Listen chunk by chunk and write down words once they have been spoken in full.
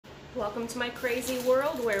Welcome to my crazy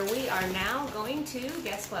world where we are now going to,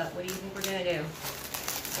 guess what? What do you think we're gonna do?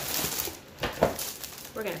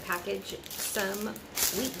 We're gonna package some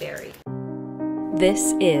wheat berry.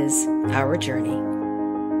 This is our journey.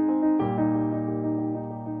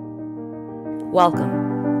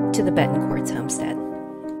 Welcome to the Betancourts homestead.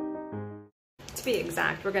 To be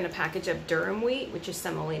exact, we're gonna package up durum wheat, which is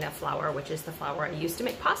semolina flour, which is the flour I use to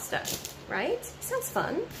make pasta, right? Sounds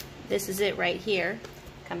fun. This is it right here.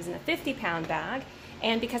 Comes in a 50-pound bag.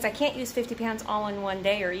 And because I can't use 50 pounds all in one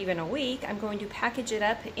day or even a week, I'm going to package it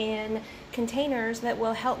up in containers that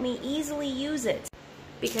will help me easily use it,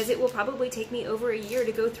 because it will probably take me over a year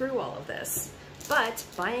to go through all of this. But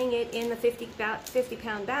buying it in the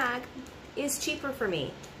 50-pound bag is cheaper for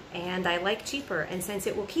me, and I like cheaper. And since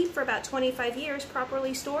it will keep for about 25 years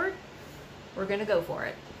properly stored, we're gonna go for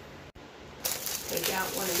it. Take out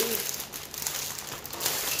one of these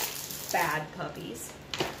bad puppies.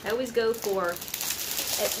 I always go for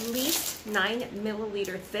at least 9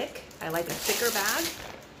 milliliter thick. I like a thicker bag.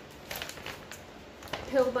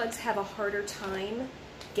 Pill bugs have a harder time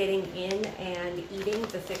getting in and eating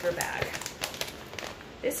the thicker bag.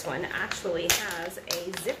 This one actually has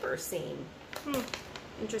a zipper seam.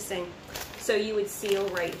 Interesting. So you would seal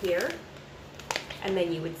right here, and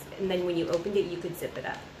then when you opened it, you could zip it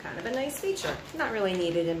up. Kind of a nice feature. Not really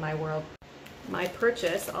needed in my world. My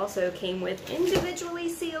purchase also came with individually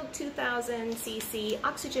sealed 2000 cc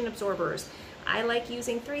oxygen absorbers. I like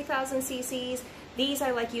using 3000 cc's. These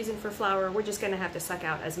I like using for flour. We're just gonna have to suck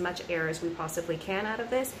out as much air as we possibly can out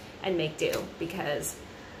of this and make do, because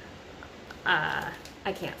I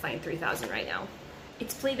can't find 3000 right now.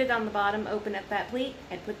 It's pleated on the bottom. Open up that pleat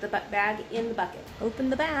and put the bag in the bucket.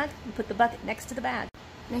 Open the bag and put the bucket next to the bag.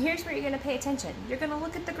 Now here's where you're going to pay attention. You're going to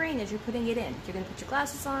look at the grain as you're putting it in. You're going to put your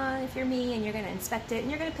glasses on if you're me, and you're going to inspect it, and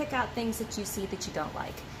you're going to pick out things that you see that you don't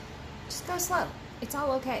like. Just go slow. It's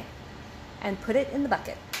all okay. And put it in the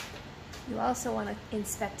bucket. You also want to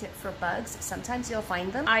inspect it for bugs. Sometimes you'll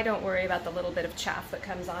find them. I don't worry about the little bit of chaff that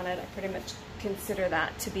comes on it. I pretty much consider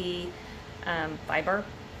that to be fiber.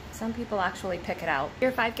 Some people actually pick it out.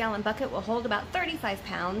 Your 5-gallon bucket will hold about 35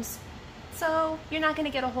 pounds. So you're not going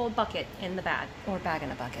to get a whole bucket in the bag, or bag in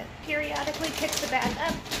a bucket. Periodically pick the bag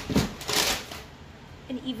up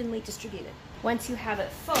and evenly distribute it. Once you have it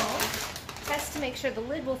full, test to make sure the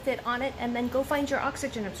lid will fit on it, and then go find your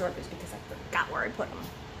oxygen absorbers, because I forgot where I put them.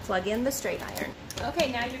 Plug in the straight iron. Okay,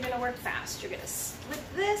 now you're going to work fast. You're going to slip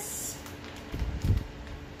this.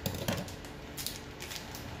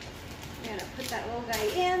 You're going to put that little guy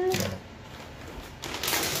in.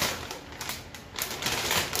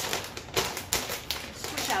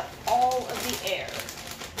 Out all of the air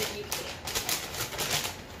that you can.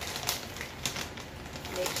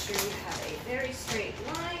 Make sure you have a very straight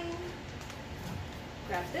line.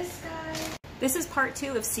 Grab this guy. This is part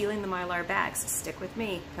 2 of sealing the Mylar bags. Stick with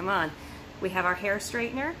me. Come on. We have our hair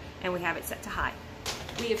straightener, and we have it set to high.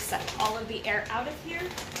 We have sucked all of the air out of here, and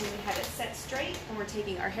we have it set straight, and we're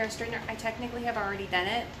taking our hair straightener. I technically have already done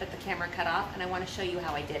it, but the camera cut off, and I want to show you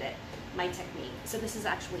how I did it. My technique. So this is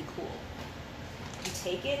actually cool. You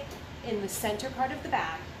take it in the center part of the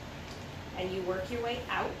bag, and you work your way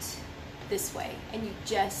out this way, and you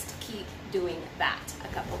just keep doing that a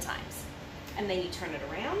couple times. And then you turn it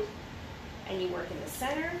around, and you work in the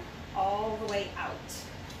center all the way out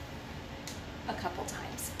a couple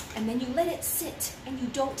times. And then you let it sit, and you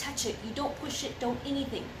don't touch it, you don't push it, don't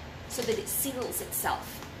anything, so that it seals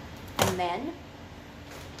itself. And then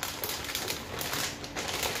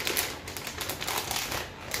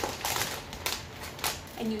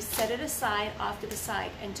and you set it aside off to the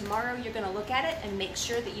side, and tomorrow you're going to look at it and make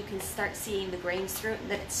sure that you can start seeing the grains through it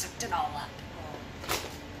and that it sucked it all up.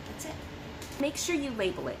 That's it. Make sure you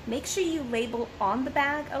label it. Make sure you label on the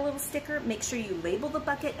bag a little sticker. Make sure you label the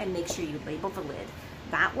bucket, and make sure you label the lid.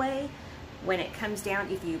 That way, when it comes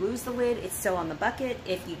down, if you lose the lid, it's still on the bucket.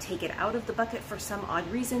 If you take it out of the bucket for some odd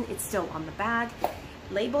reason, it's still on the bag.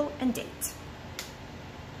 Label and date.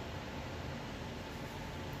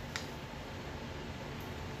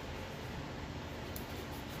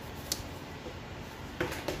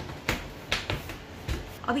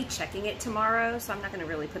 I'll be checking it tomorrow, so I'm not gonna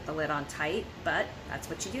really put the lid on tight, but that's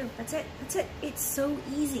what you do. That's it, that's it. It's so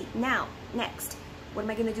easy. Now, next, what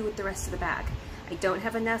am I gonna do with the rest of the bag? I don't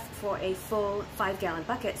have enough for a full 5-gallon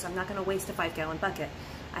bucket, so I'm not gonna waste a 5-gallon bucket.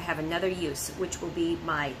 I have another use, which will be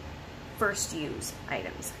my first use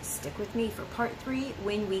items. Stick with me for part 3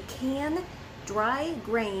 when we can dry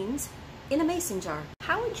grains in a mason jar.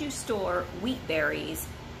 How would you store wheat berries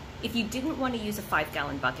If you didn't want to use a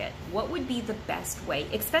 5-gallon bucket, what would be the best way,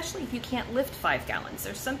 especially if you can't lift 5 gallons?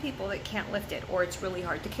 There's some people that can't lift it, or it's really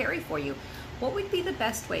hard to carry for you. What would be the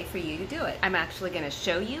best way for you to do it? I'm actually going to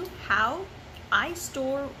show you how I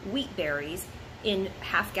store wheat berries in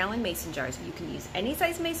half-gallon mason jars. You can use any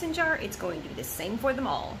size mason jar. It's going to be the same for them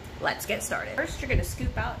all. Let's get started. First, you're going to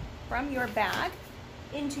scoop out from your bag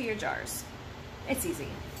into your jars. It's easy.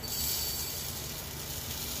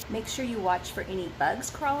 Make sure you watch for any bugs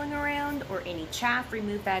crawling around or any chaff.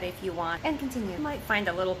 Remove that if you want, and continue. You might find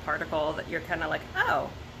a little particle that you're kind of like, oh,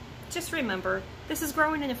 just remember, this is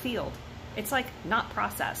growing in a field. It's like not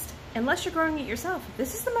processed. Unless you're growing it yourself,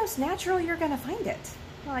 this is the most natural you're gonna find it.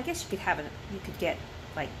 Well, I guess you could get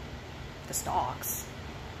like the stalks.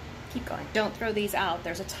 Keep going. Don't throw these out.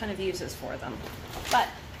 There's a ton of uses for them. But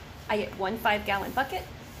I get 1 5-gallon bucket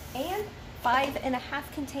and 5.5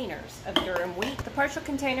 containers of durum wheat. The partial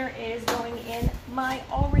container is going in my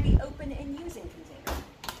already open and using container.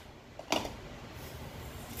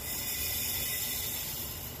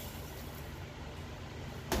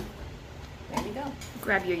 There we go.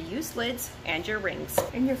 Grab your used lids and your rings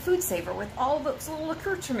and your food saver with all those little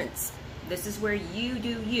accoutrements. This is where you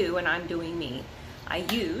do you and I'm doing me. I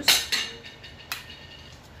use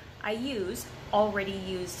already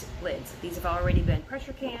used lids. These have already been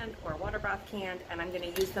pressure canned or water bath canned, and I'm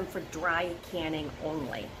going to use them for dry canning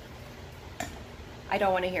only. I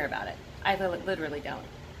don't want to hear about it. I literally don't.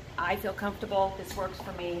 I feel comfortable. This works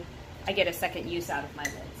for me. I get a second use out of my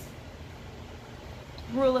lids.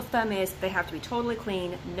 Rule of thumb is they have to be totally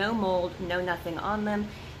clean, no mold, no nothing on them,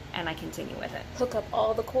 and I continue with it. Hook up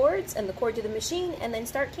all the cords and the cord to the machine and then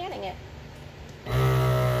start canning it.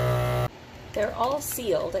 They're all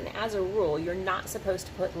sealed, and as a rule, you're not supposed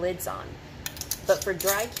to put lids on. But for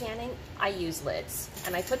dry canning, I use lids.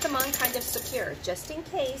 And I put them on kind of secure, just in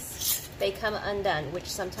case they come undone, which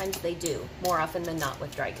sometimes they do, more often than not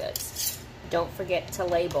with dry goods. Don't forget to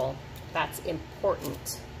label. That's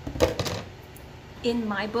important. In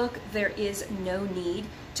my book, there is no need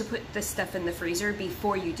to put this stuff in the freezer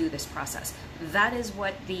before you do this process. That is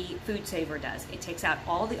what the food saver does. It takes out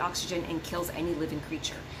all the oxygen and kills any living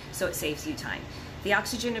creature, so it saves you time. The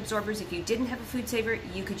oxygen absorbers, if you didn't have a food saver,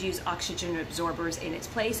 you could use oxygen absorbers in its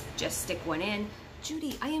place. Just stick one in.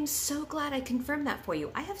 Judy, I am so glad I confirmed that for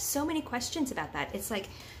you. I have so many questions about that. It's like,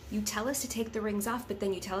 you tell us to take the rings off, but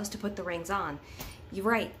then you tell us to put the rings on. You're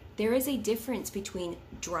right. There is a difference between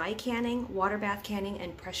dry canning, water bath canning,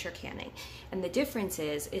 and pressure canning. And the difference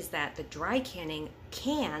is that the dry canning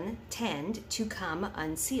can tend to come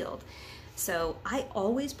unsealed. So I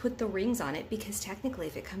always put the rings on it because technically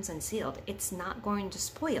if it comes unsealed, it's not going to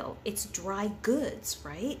spoil. It's dry goods,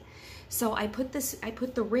 right? So I put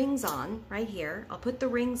the rings on right here. I'll put the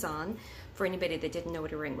rings on for anybody that didn't know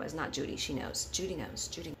what a ring was. Not Judy, she knows. Judy knows.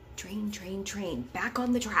 Judy. Train, back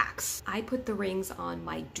on the tracks. I put the rings on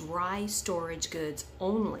my dry storage goods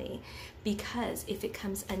only because if it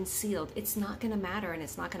comes unsealed, it's not gonna matter and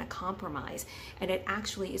it's not gonna compromise. And it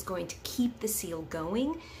actually is going to keep the seal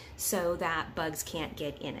going so that bugs can't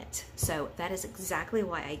get in it. So that is exactly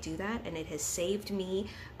why I do that, and it has saved me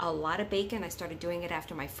a lot of bacon. I started doing it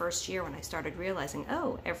after my first year when I started realizing,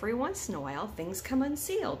 oh, every once in a while things come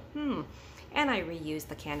unsealed. And I reuse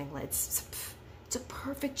the canning lids. It's a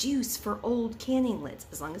perfect use for old canning lids,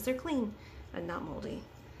 as long as they're clean and not moldy,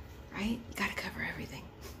 right? You gotta cover everything.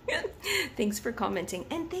 Thanks for commenting,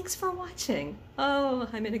 and thanks for watching. Oh,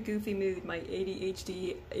 I'm in a goofy mood. My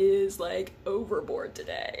ADHD is like overboard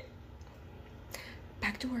today.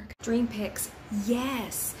 Back to work. Dream picks,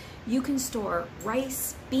 yes. You can store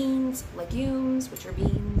rice, beans, legumes, which are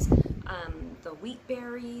beans, the wheat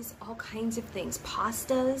berries, all kinds of things,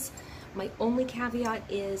 pastas. My only caveat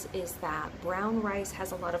is that brown rice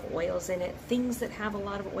has a lot of oils in it. Things that have a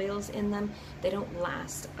lot of oils in them, they don't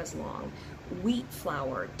last as long. Wheat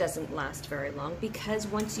flour doesn't last very long because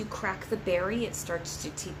once you crack the berry, it starts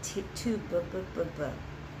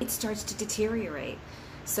to deteriorate.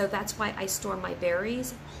 So that's why I store my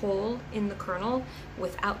berries whole in the kernel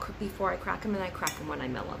before I crack them, and I crack them when I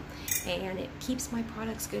mill them. And it keeps my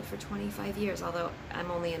products good for 25 years, although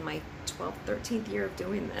I'm only in my 12th, 13th year of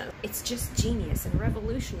doing this. It's just genius and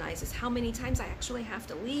revolutionizes how many times I actually have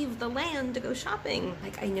to leave the land to go shopping.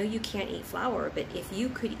 Like, I know you can't eat flour, but if you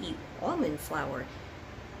could eat almond flour,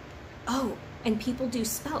 oh, and people do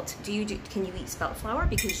spelt. Can you eat spelt flour?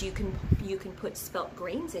 Because you can put spelt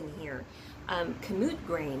grains in here. Kamut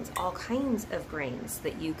grains, all kinds of grains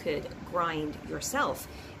that you could grind yourself,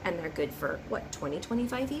 and they're good for, what, 20,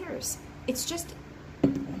 25 years. It's just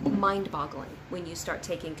mind-boggling when you start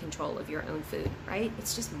taking control of your own food, right?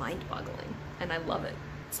 It's just mind-boggling, and I love it.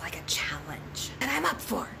 It's like a challenge, and I'm up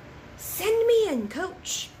for it. Send me in,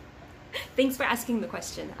 coach. Thanks for asking the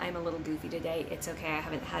question. I'm a little goofy today. It's okay. I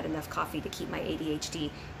haven't had enough coffee to keep my ADHD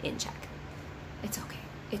in check. It's okay.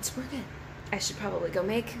 We're good. I should probably go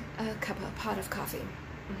make a pot of coffee.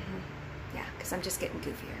 Yeah, because I'm just getting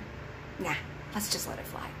goofier. Nah, let's just let it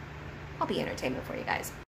fly. I'll be entertainment for you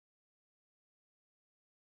guys.